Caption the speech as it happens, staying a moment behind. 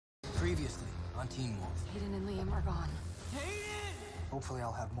Previously on Teen Wolf. Deaton and Liam are gone. Hopefully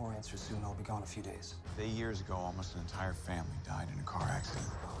I'll have more answers soon. I'll be gone a few days. 8 years ago, almost an entire family died in a car accident.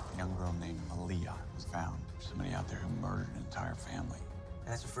 A young girl named Malia was found. There's somebody out there who murdered an entire family.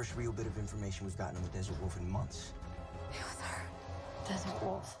 And that's the first real bit of information we've gotten on the Desert Wolf in months. Be with her. Desert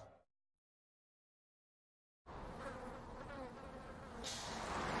Wolf.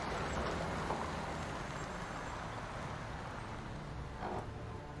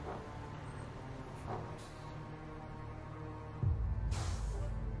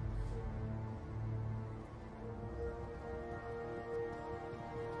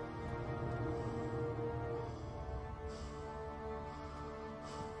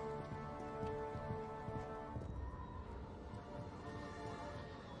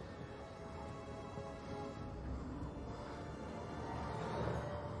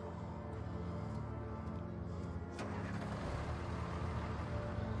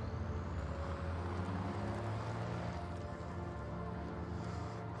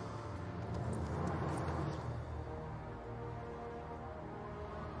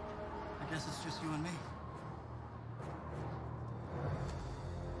 I guess it's just you and me.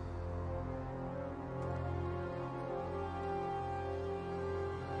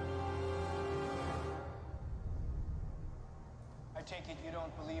 I take it you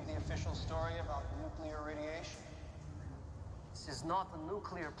don't believe the official story about nuclear radiation? This is not a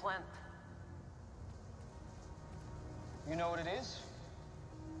nuclear plant. You know what it is?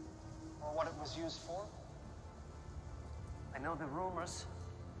 Or what it was used for? I know the rumors,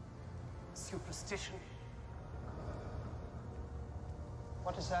 superstition.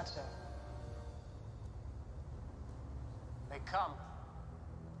 What does that say? They come.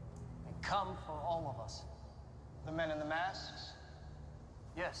 They come for all of us. The men in the masks?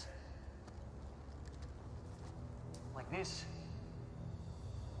 Yes. Like this.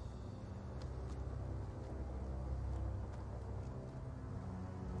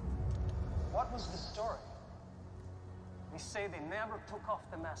 What was the story? They say they never took off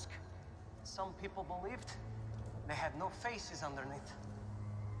the mask. Some people believed they had no faces underneath.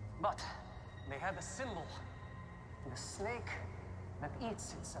 But they had a symbol. The snake that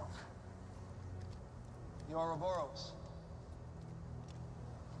eats itself. The Ouroboros.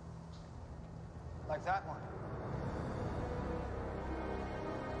 Like that one.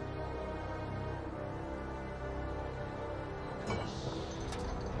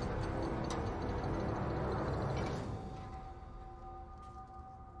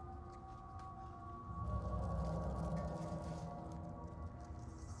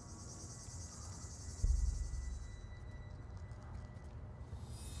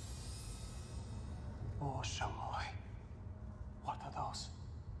 What are those?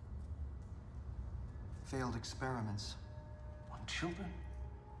 Failed experiments. On children?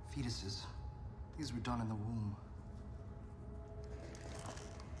 Fetuses. These were done in the womb.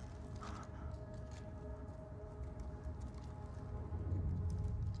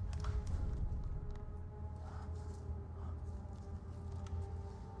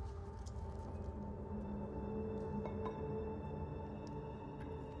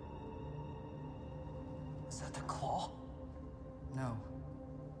 Is that a claw? No,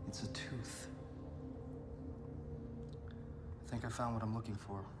 it's a tooth. I think I found what I'm looking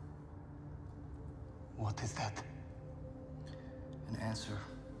for. What is that? An answer.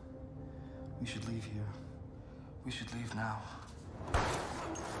 We should leave here. We should leave now.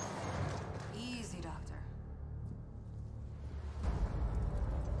 Easy, Doctor.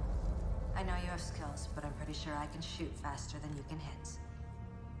 I know you have skills, but I'm pretty sure I can shoot faster than you can hit.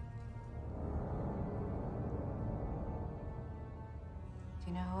 Do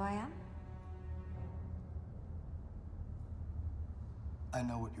you know who I am? I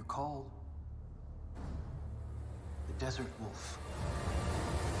know what you're called. The Desert Wolf.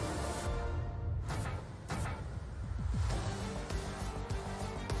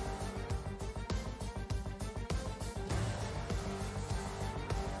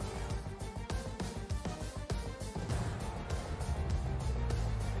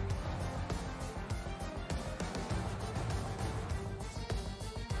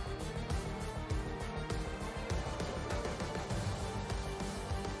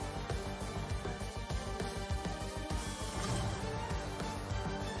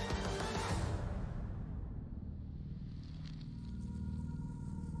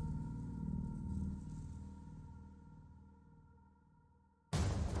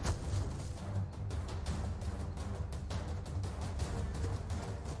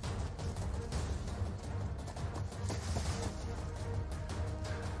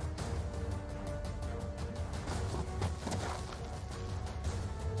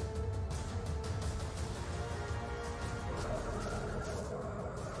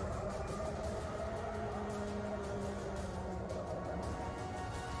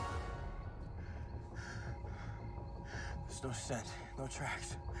 There's no scent, no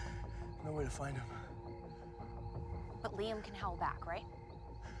tracks, no way to find him. But Liam can howl back, right?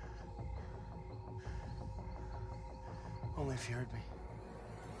 Only if you heard me.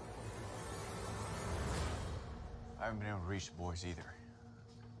 I haven't been able to reach the boys either.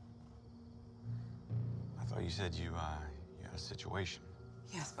 I thought you said you had a situation.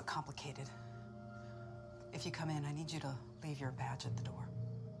 Yes, but complicated. If you come in, I need you to leave your badge at the door.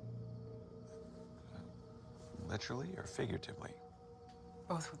 Literally or figuratively?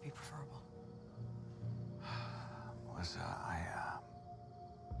 Both would be preferable. Melissa,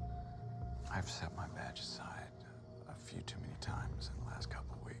 I've set my badge aside a few too many times in the last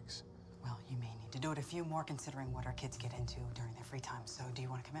couple of weeks. Well, you may need to do it a few more considering what our kids get into during their free time. So do you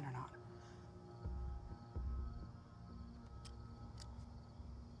want to come in or not?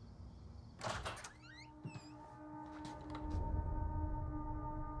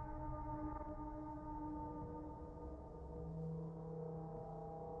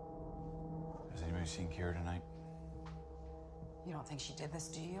 Has anybody seen Kira tonight? You don't think she did this,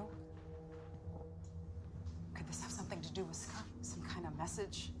 do you? Could this have something to do with Scott? Some kind of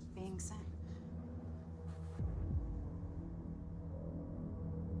message being sent?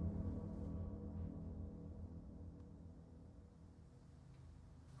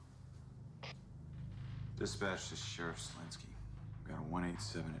 Dispatch to Sheriff Slinsky. Got a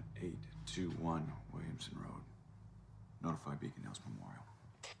 187 at 821 Williamson Road. Notify Beacon Hills Memorial.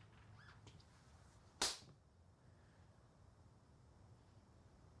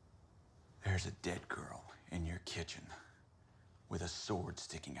 There's a dead girl in your kitchen with a sword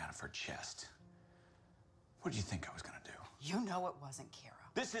sticking out of her chest. What did you think I was gonna do? You know it wasn't Kira.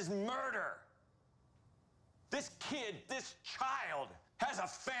 This is murder! This kid, this child, has a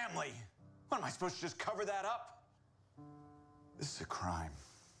family. What, am I supposed to just cover that up? This is a crime.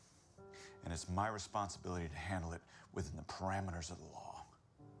 And it's my responsibility to handle it within the parameters of the law.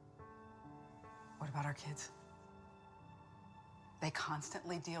 What about our kids? They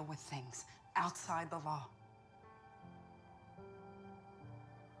constantly deal with things outside the law.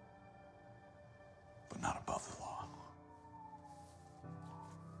 But not above the law.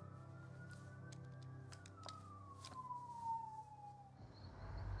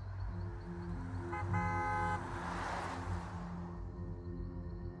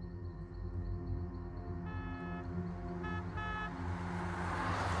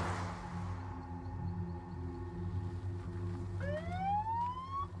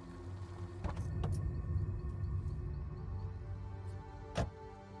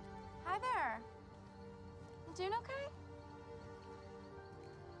 Hi there. You doing okay?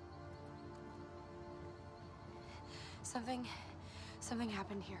 Something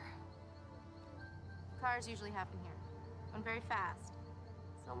happened here. Cars usually happen here. Going very fast.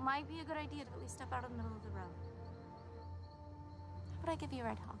 So it might be a good idea to at least step out of the middle of the road. How about I give you a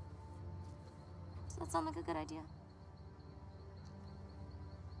ride home? Does that sound like a good idea?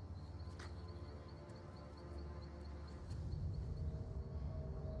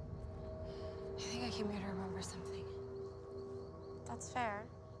 I think I came here to remember something. That's fair.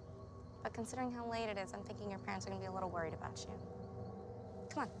 But considering how late it is, I'm thinking your parents are gonna be a little worried about you.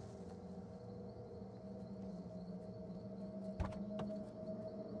 Come on.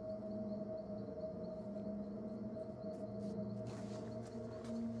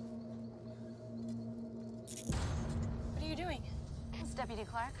 What are you doing? It's Deputy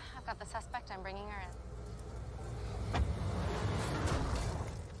Clark. I've got the suspect. I'm bringing her in.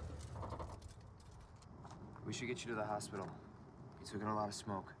 We should get you to the hospital. You took in a lot of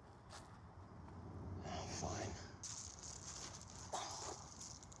smoke. Fine.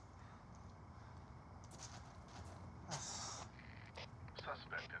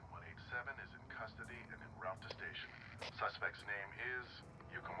 Suspect at 187 is in custody and en route to station. Suspect's name is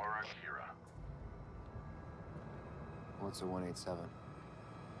Yukimura Kira. What's a 187?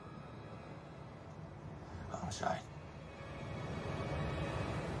 Homicide.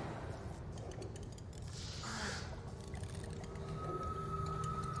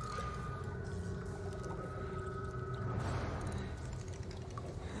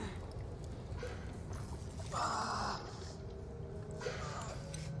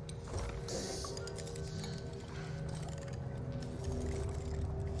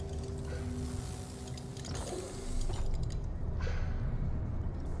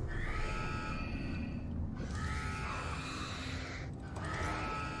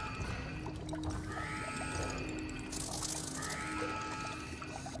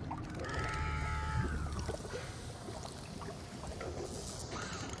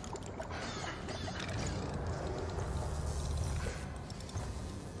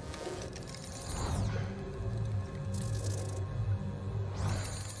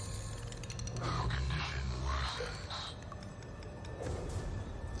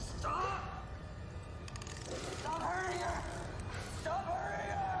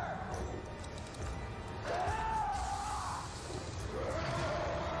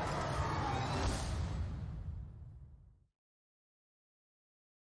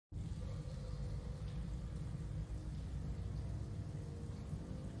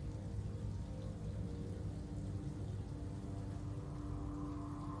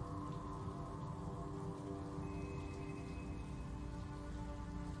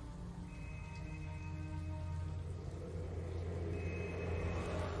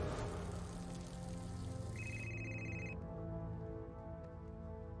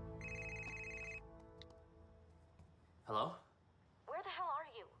 Hello? Where the hell are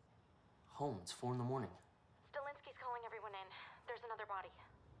you? Home. It's 4 in the morning. Stilinski's calling everyone in. There's another body.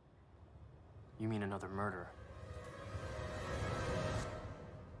 You mean another murder?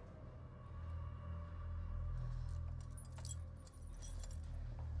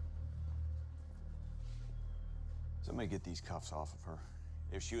 Somebody get these cuffs off of her.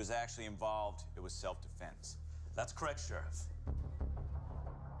 If she was actually involved, it was self-defense. That's correct, Sheriff.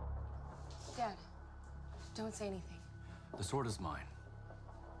 Dad, don't say anything. The sword is mine.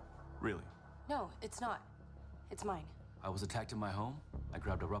 Really? No, it's not. It's mine. I was attacked in my home. I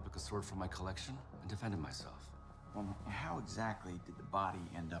grabbed a replica sword from my collection and defended myself. Well, how exactly did the body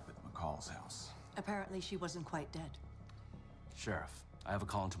end up at McCall's house? Apparently, she wasn't quite dead. Sheriff, I have a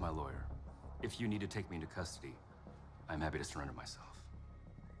call into my lawyer. If you need to take me into custody, I'm happy to surrender myself.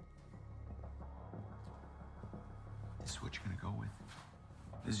 This is what you're gonna go with?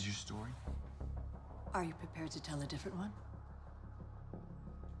 This is your story? Are you prepared to tell a different one?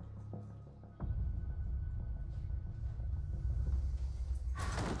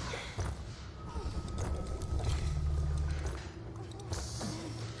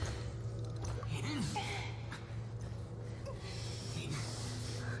 Hayden? Hayden,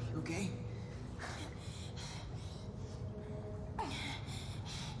 are you okay?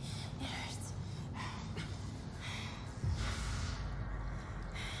 It hurts.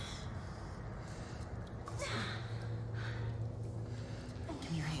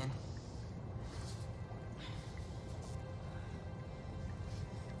 Give me your hand.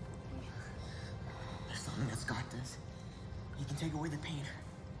 There's something that Scott does. He can take away the pain.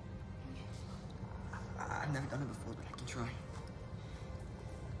 I've never done it before, but I can try.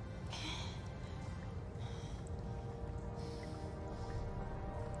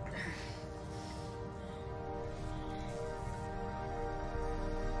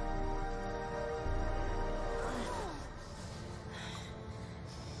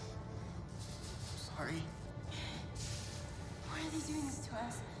 Sorry. Why are they doing this to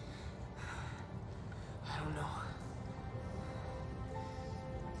us? I don't know.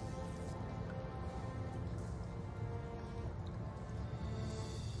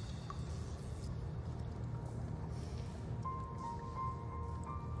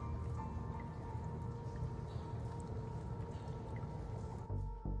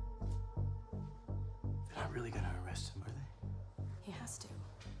 They're not really gonna arrest him, are they? He has to.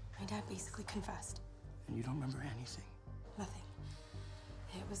 My dad basically confessed. And you don't remember anything? Nothing.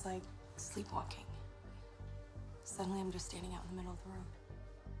 It was like sleepwalking. Suddenly, I'm just standing out in the middle of the road.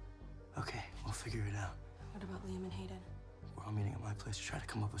 Okay, we'll figure it out. What about Liam and Hayden? We're all meeting at my place to try to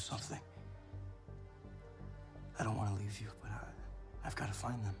come up with something. I don't want to leave you, but I've got to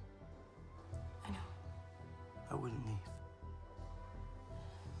find them. I know. I wouldn't leave.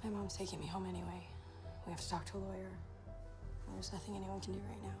 My mom's taking me home anyway. We have to talk to a lawyer. There's nothing anyone can do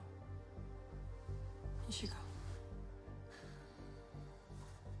right now. You should go.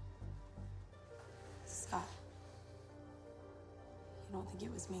 Scott, you don't think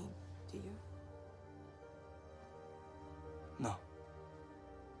it was me, do you? No.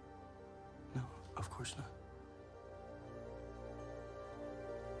 No, of course not.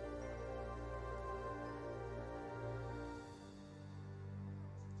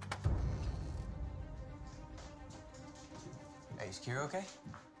 Hey, is Kira okay?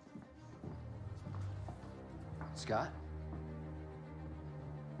 Scott?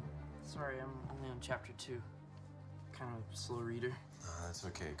 Sorry, I'm only on chapter 2. Kind of a slow reader. That's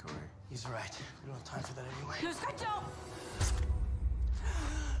okay, Corey. He's right. We don't have time for that anyway. No, Scott, don't!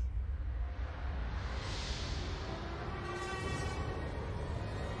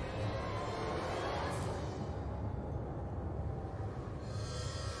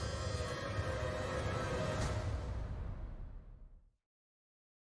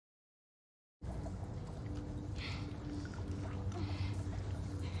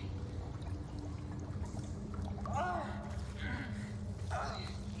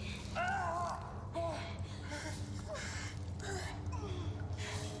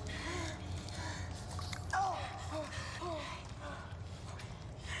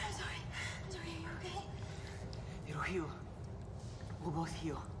 It'll heal. We'll both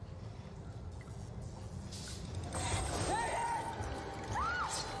heal.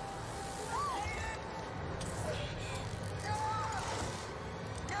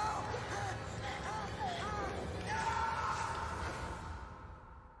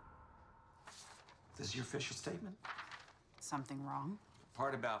 This is your official statement? Something wrong? The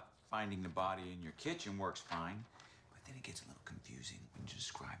part about finding the body in your kitchen works fine, but then it gets a little confusing when you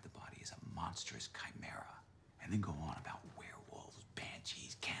describe the body as a monstrous chimera, and then go on about werewolves,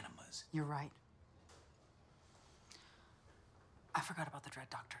 banshees, canimas. You're right. I forgot about the Dread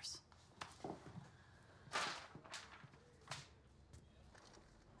Doctors.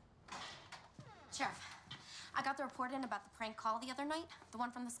 Sheriff, I got the report in about the prank call the other night, the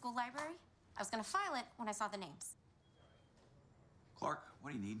one from the school library. I was gonna file it when I saw the names. Clark,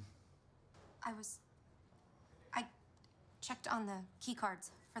 what do you need? I checked on the key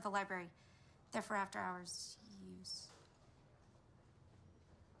cards for the library. They're for after-hours use.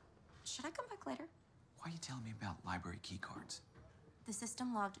 Should I come back later? Why are you telling me about library key cards? The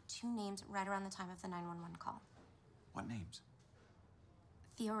system logged 2 names right around the time of the 911 call. What names?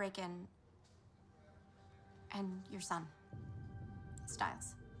 Theo Rakin and your son,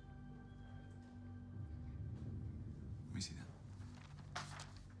 Styles. Let me see that.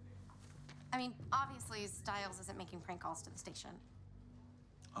 I mean, obviously, Styles isn't making prank calls to the station.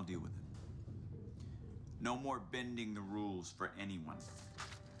 I'll deal with it. No more bending the rules for anyone.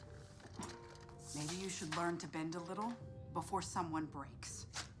 Maybe you should learn to bend a little before someone breaks.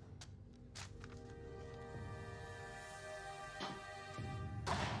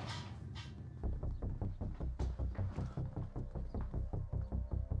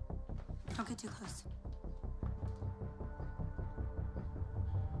 Don't get too close.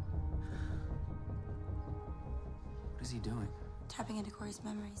 What is he doing? Tapping into Corey's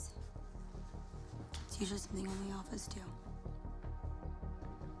memories. It's usually something only alphas do.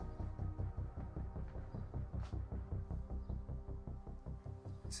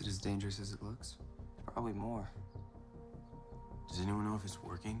 Is it as dangerous as it looks? Probably more. Does anyone know if it's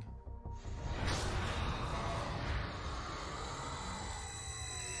working?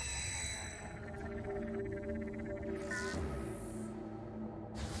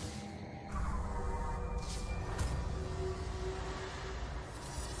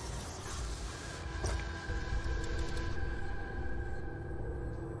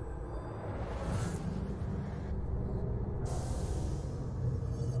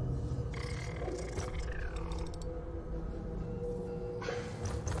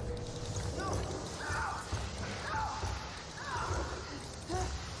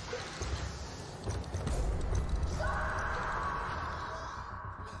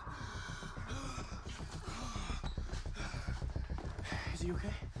 Is he okay?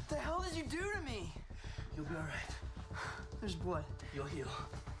 What the hell did you do to me? You'll be all right. There's blood. You'll heal.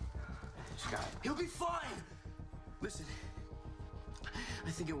 Scott. He'll be fine! Listen,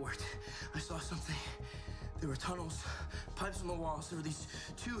 I think it worked. I saw something. There were tunnels, pipes on the walls. There were these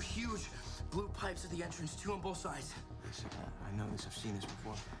 2 huge blue pipes at the entrance, 2 on both sides. Listen, I know this. I've seen this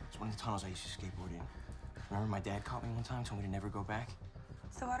before. It's one of the tunnels I used to skateboard in. Remember my dad caught me one time, told me to never go back?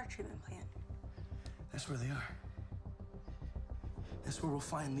 It's the water treatment plant. That's where they are. That's where we'll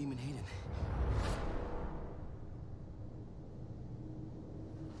find Lehman Hayden.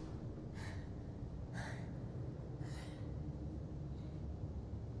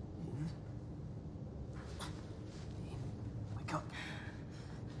 Wake up.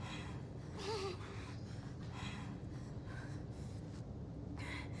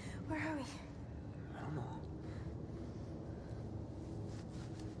 Where are we? I don't know.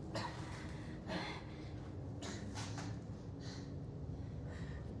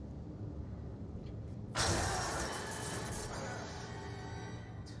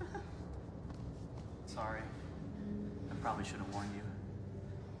 Sorry. I probably should have warned you.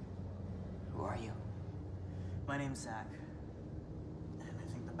 Who are you? My name's Zach. And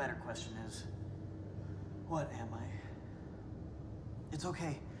I think the better question is, what am I? It's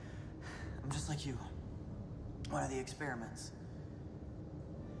okay. I'm just like you. One of the experiments.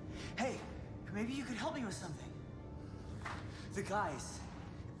 Hey, maybe you could help me with something. The guys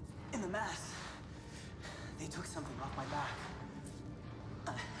in the mask, they took something off my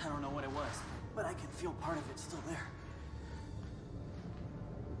back. I don't know what it was, but I can feel part of it still there.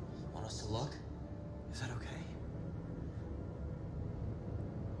 Want us to look? Is that okay?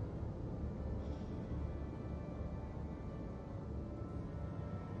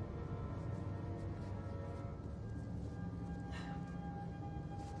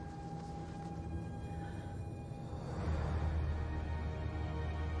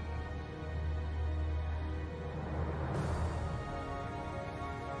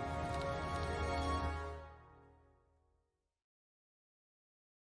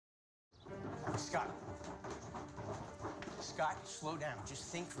 Scott. Scott, slow down. Just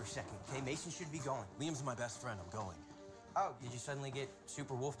think for a second, okay? Mason should be going. Liam's my best friend. I'm going. Oh, did you suddenly get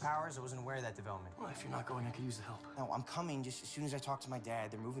super wolf powers? I wasn't aware of that development. Well, if you're not going, I could use the help. No, I'm coming just as soon as I talk to my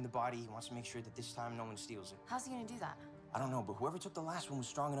dad. They're moving the body. He wants to make sure that this time no one steals it. How's he gonna do that? I don't know, but whoever took the last one was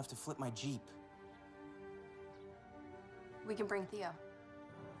strong enough to flip my Jeep. We can bring Theo.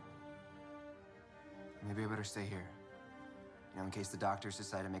 Maybe I better stay here. You know, in case the doctors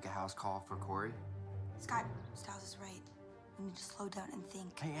decide to make a house call for Corey. Scott, Styles is right. We need to slow down and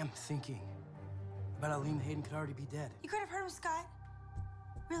think. I am thinking. But Alim Hayden could already be dead. You could have hurt him, Scott.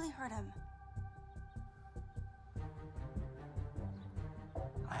 Really hurt him.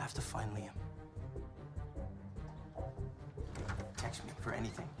 I have to find Liam. Text me for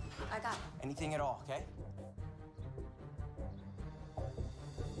anything. I got it. Anything at all, okay?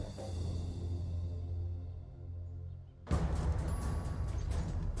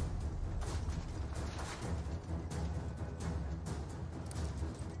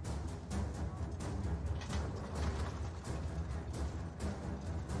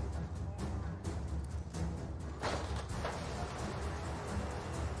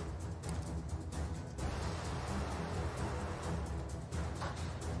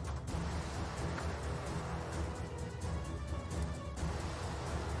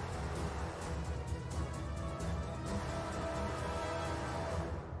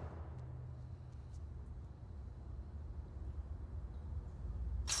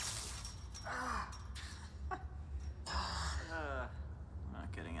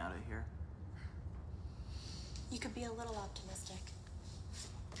 Not getting out of here. You could be a little optimistic.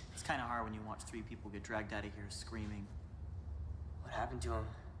 It's kind of hard when you watch 3 people get dragged out of here screaming. What happened to him?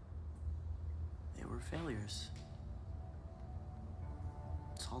 They were failures.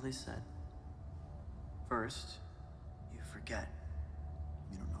 That's all they said. First, you forget.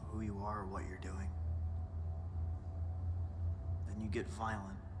 You don't know who you are or what you're doing. Then you get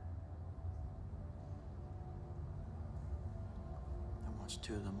violent. I watched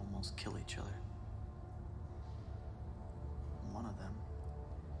 2 of them almost kill each other. One of them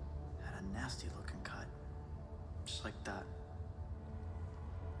had a nasty looking cut. Just like that.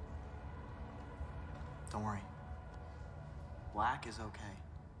 Don't worry. Black is okay.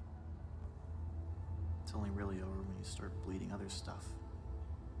 It's only really over when you start bleeding other stuff.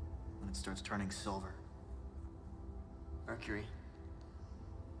 When it starts turning silver. Mercury.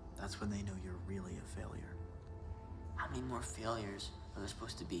 That's when they know you're really a failure. How many more failures are there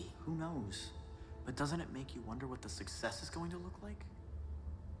supposed to be? Who knows? But doesn't it make you wonder what the success is going to look like?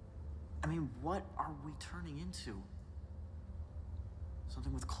 I mean, what are we turning into?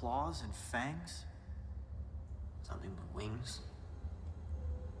 Something with claws and fangs? Something with wings?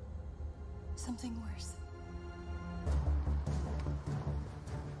 Something worse.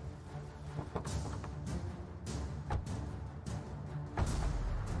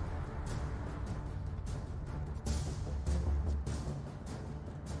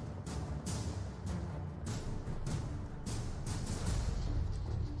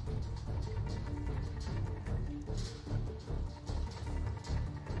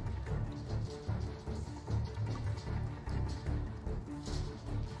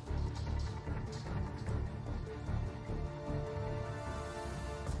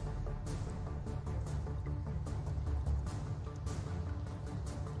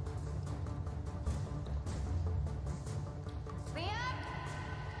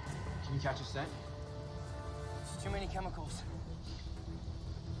 Can you catch a scent? It's too many chemicals.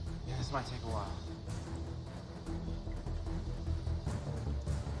 Yeah, this might take a while.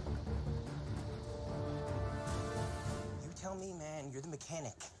 You tell me, man, you're the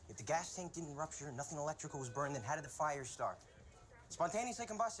mechanic. If the gas tank didn't rupture, nothing electrical was burned, then how did the fire start? Spontaneously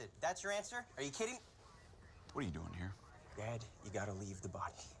combusted. That's your answer? Are you kidding? What are you doing here? Dad, you gotta leave the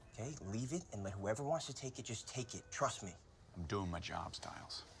body, okay? Leave it and let whoever wants to take it, just take it. Trust me. I'm doing my job,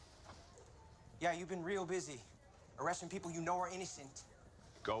 Styles. Yeah, you've been real busy. Arresting people you know are innocent.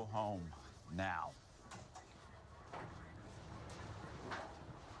 Go home now.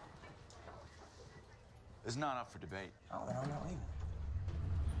 It's not up for debate. Oh, then I'm not leaving.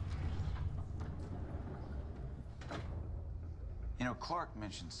 You know, Clark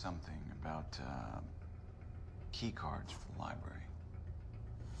mentioned something about key cards for the library.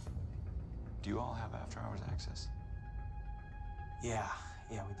 Do you all have after-hours access? Yeah,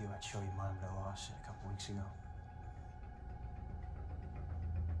 we do. I'd show you mine, but I lost it a couple weeks ago.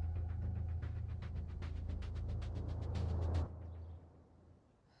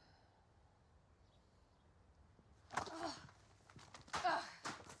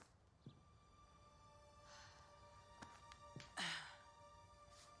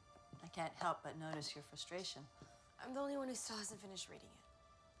 I can't help but notice your frustration. I'm the only one who still hasn't finished reading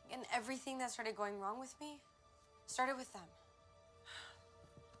it. And everything that started going wrong with me started with them.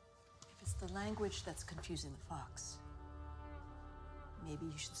 If it's the language that's confusing the fox, maybe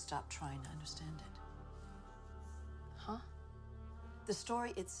you should stop trying to understand it. Huh? The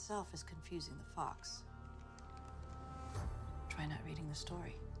story itself is confusing the fox. Try not reading the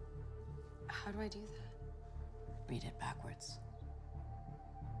story. How do I do that? Read it backwards.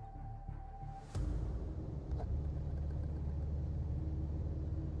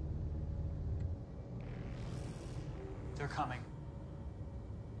 They're coming.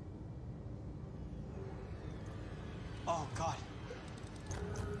 Oh, God.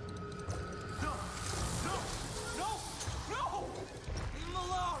 No! No! No! No! Leave him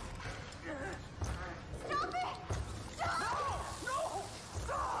alone! Stop it! Stop! No! No!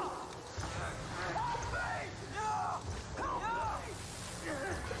 Stop! Help me! No! Help me!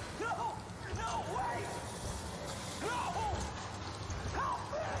 No! No, wait! No! Help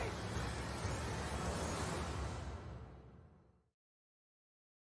me!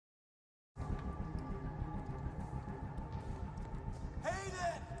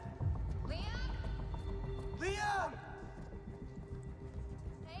 Hayden! Liam? Liam!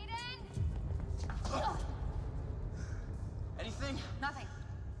 Hayden? Anything? Nothing.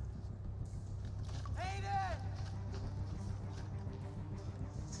 Hayden!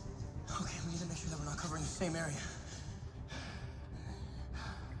 Okay, we need to make sure that we're not covering the same area.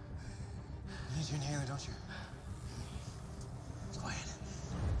 You need your inhaler, don't you? Quiet.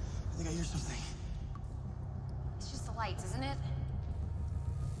 I think I hear something. It's just the lights, isn't it?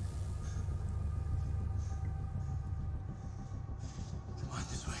 Come on,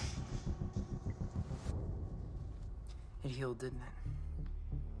 this way. It healed, didn't it?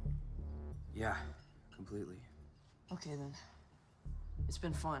 Yeah, completely. Okay, then. It's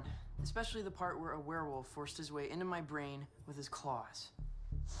been fun. Especially the part where a werewolf forced his way into my brain with his claws.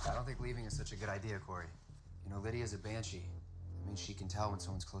 I don't think leaving is such a good idea, Corey. You know, Lydia's a banshee. That means she can tell when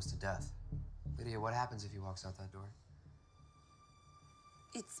someone's close to death. Lydia, what happens if he walks out that door?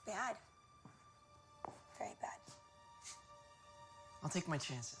 It's bad. Very bad. I'll take my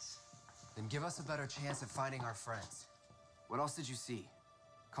chances. Then give us a better chance at finding our friends. What else did you see?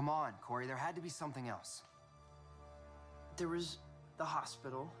 Come on, Corey, there had to be something else. There was the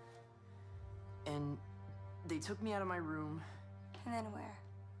hospital, and they took me out of my room. And then where?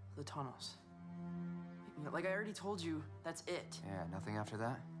 The tunnels. You know, like I already told you, that's it. Yeah, nothing after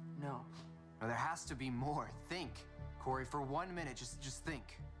that? No. No, there has to be more. Think. Corey, for 1 minute, just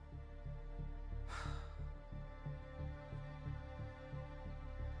think.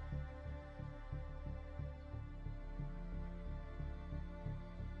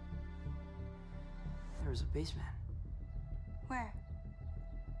 There was a basement. Where?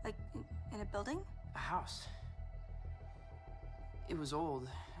 Like, in a building? A house. It was old,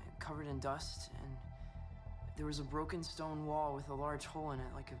 covered in dust, and there was a broken stone wall with a large hole in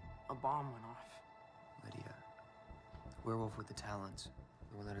it, like a bomb went off. Lydia, the werewolf with the talons,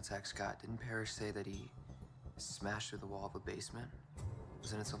 the one that attacked Scott, didn't Parrish say that he smashed through the wall of a basement?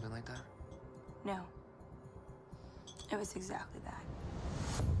 Wasn't it something like that? No. It was exactly that.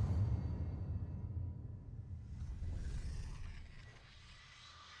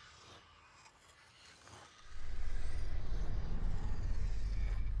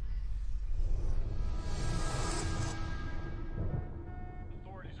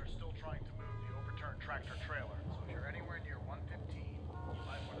 Authorities are still trying to move the overturned tractor trailer, so if you're anywhere near 115, you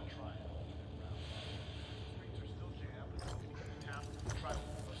might want to try it. Streets are still jammed, and if you get a tap, try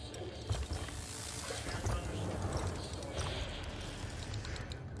 106. Severe thunderstorm is still ahead.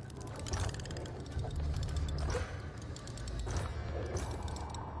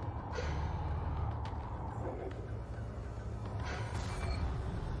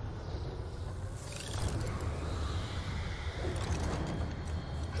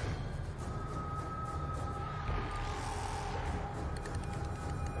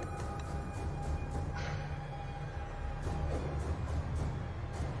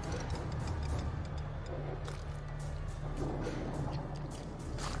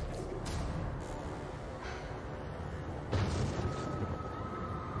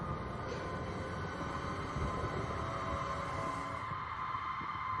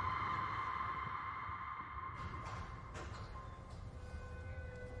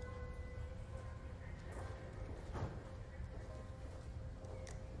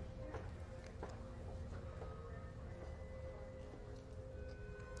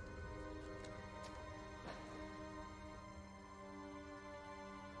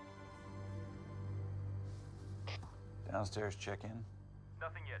 Downstairs check-in?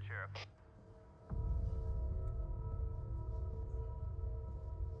 Nothing yet, Sheriff.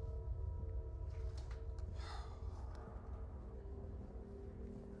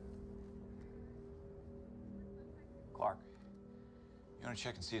 Clark, you want to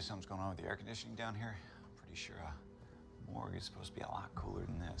check and see if something's going on with the air conditioning down here? I'm pretty sure a morgue is supposed to be a lot cooler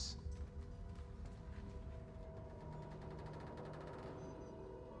than this.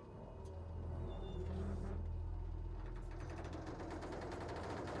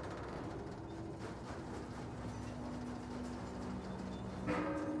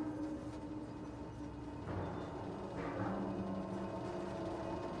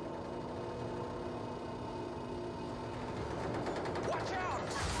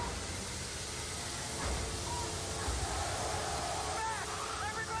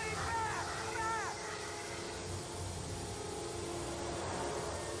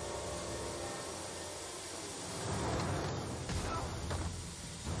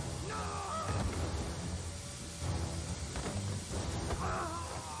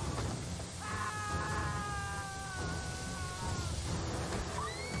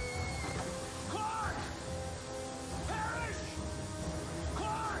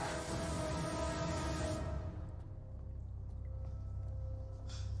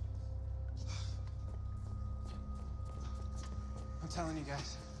 telling you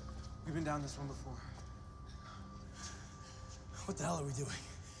guys, we've been down this one before. What the hell are we doing?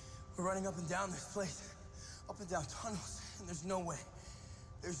 We're running up and down this place, up and down tunnels, and there's no way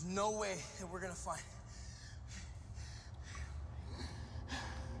that we're gonna find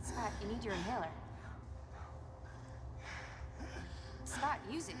Scott, you need your inhaler. Scott,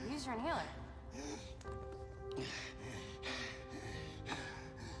 use it. Use your inhaler.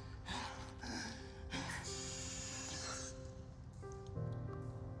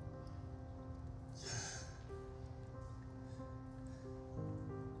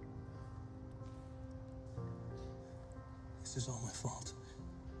 This is all my fault.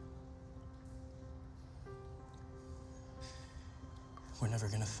 We're never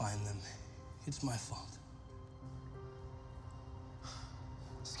gonna find them. It's my fault.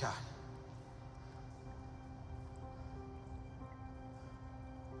 Scott.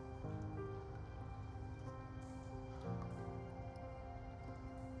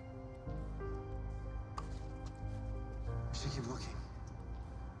 We should keep looking.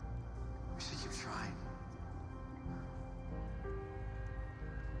 We should keep trying.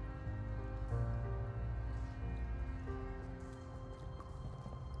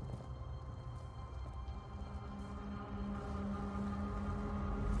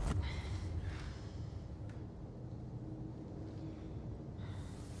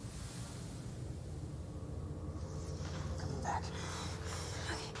 Coming back.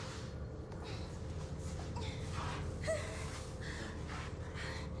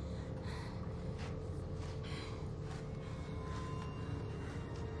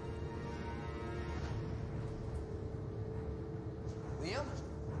 Liam?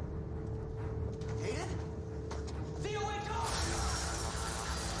 Deaton? Theo, wake up!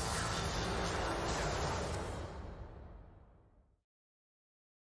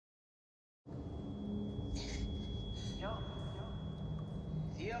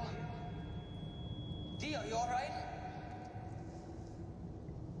 Theo? Theo, you all right?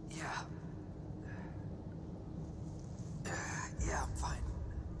 Yeah. Yeah, I'm fine.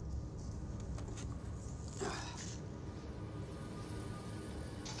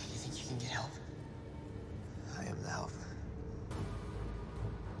 You think you can get help? I am the help.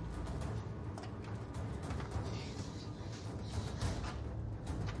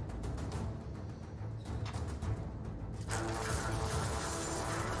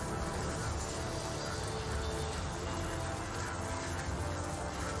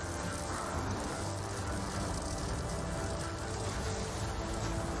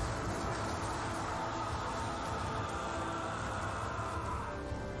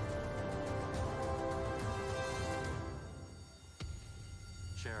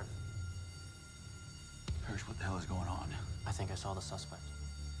 Sheriff, Parrish, what the hell is going on? I think I saw the suspect.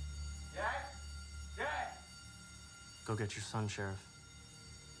 Dad? Dad? Go get your son, Sheriff.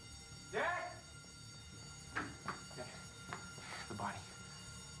 Dad? Okay. The body.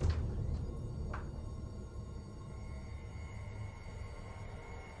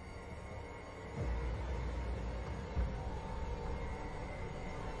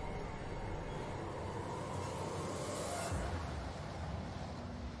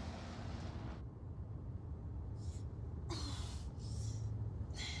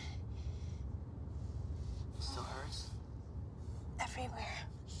 Still hurts? Everywhere.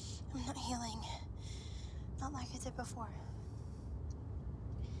 I'm not healing. Not like I did before.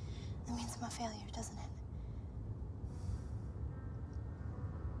 That means I'm a failure, doesn't it?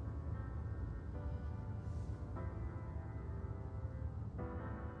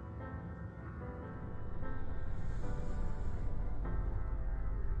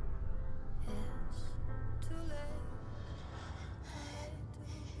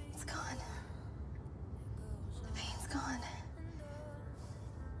 It's gone. The pain's gone.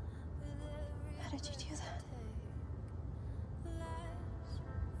 How did you do that?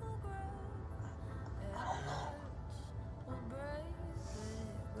 I don't know.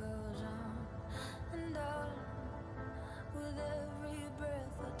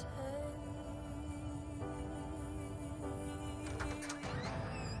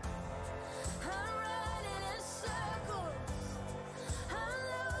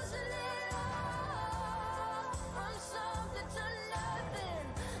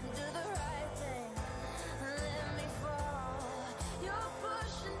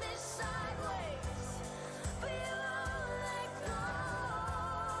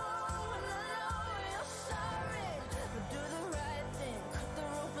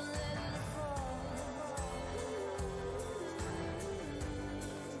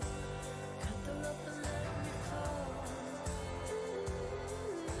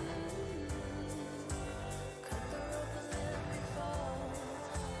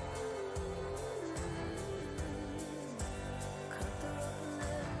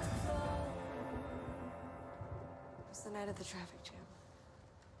 night at the traffic jam.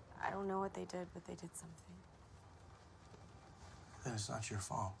 I don't know what they did, but they did something. Then it's not your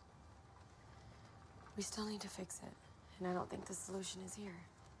fault. We still need to fix it, and I don't think the solution is here.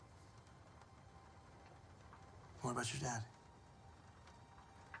 What about your dad?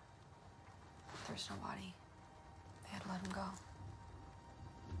 There's no body. They had to let him go.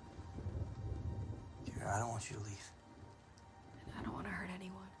 Kira, I don't want you to leave. And I don't want to hurt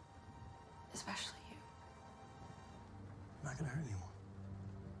anyone, especially you. I'm not gonna hurt anyone.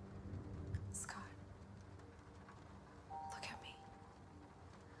 Scott, look at me.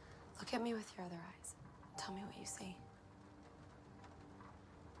 Look at me with your other eyes. Tell me what you see.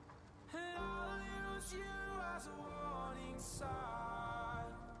 I'll use you as a warning sign.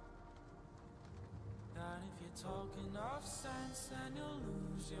 And if you're talking of sense, then you'll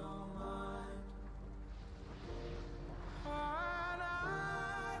lose your mind. And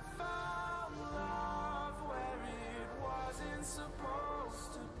I found love where it wasn't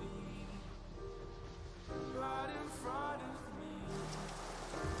supposed to be, right in front of me.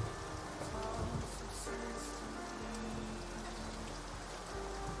 Talks of sense to me.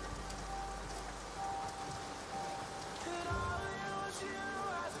 And I'll use you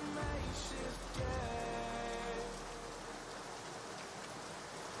as a makeshift game.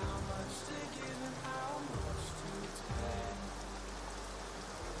 How much to give and how much to take.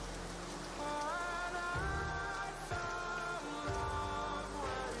 And I found love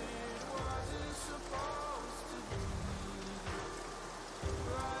where it wasn't supposed to be,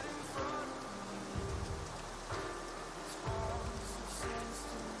 right in front of me. It's talks of sense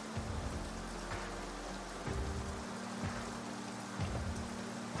to me.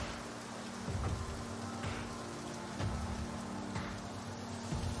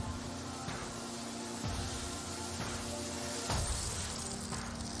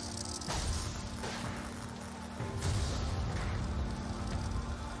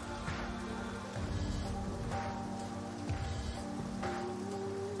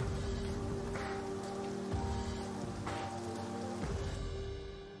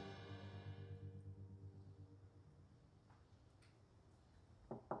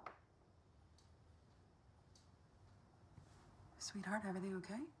 Sweetheart, everything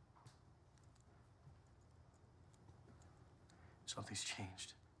okay? Something's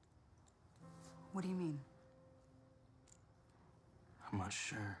changed. What do you mean? I'm not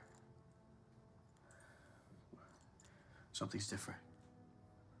sure. Something's different.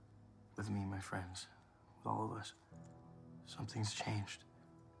 With me and my friends, with all of us. Something's changed.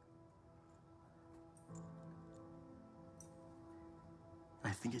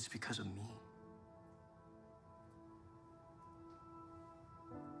 And I think it's because of me.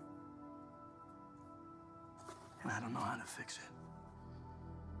 And I don't know how to fix it.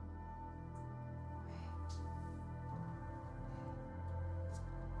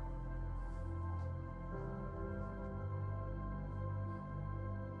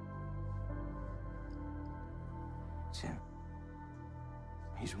 Sam.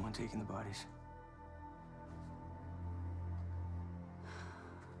 He's the one taking the bodies.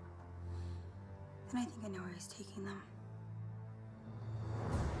 Then I think I know where he's taking them.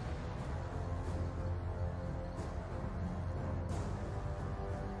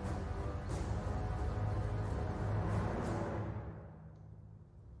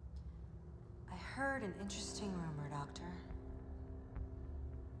 I heard an interesting rumor, Doctor.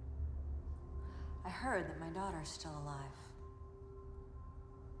 I heard that my daughter's still alive.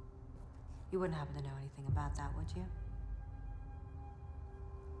 You wouldn't happen to know anything about that, would you?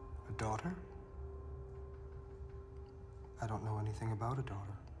 A daughter? I don't know anything about a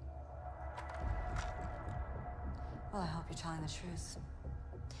daughter. Well, I hope you're telling the truth.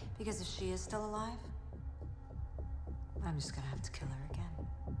 Because if she is still alive, I'm just gonna have to kill her again.